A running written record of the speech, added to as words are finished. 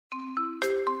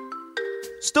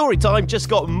Storytime just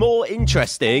got more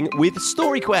interesting with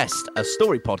StoryQuest, a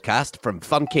story podcast from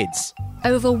Fun Kids.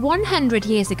 Over 100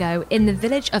 years ago, in the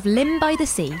village of Lymm by the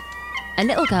Sea, a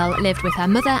little girl lived with her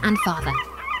mother and father.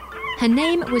 Her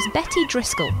name was Betty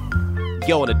Driscoll.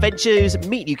 Go on adventures,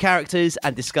 meet new characters,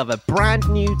 and discover brand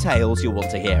new tales you'll want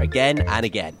to hear again and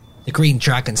again. The green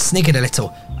dragon sniggered a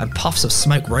little, and puffs of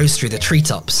smoke rose through the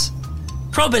treetops.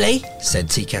 "Probably,"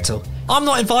 said Tea Kettle. "I'm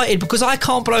not invited because I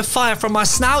can't blow fire from my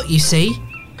snout, you see."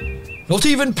 "Not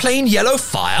even plain yellow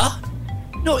fire?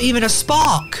 Not even a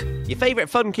spark?" Your favourite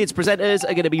Fun Kids presenters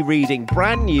are going to be reading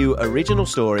brand new original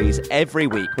stories every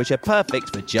week, which are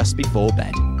perfect for just before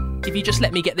bed. If you just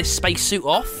let me get this spacesuit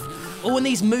off, all in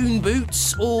these moon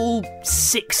boots, all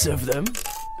 6 of them.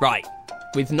 Right,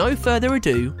 with no further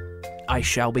ado, I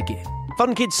shall begin.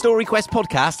 Fun Kids StoryQuest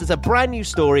podcast is a brand new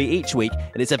story each week,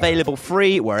 and it's available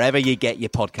free wherever you get your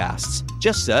podcasts.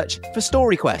 Just search for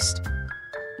StoryQuest.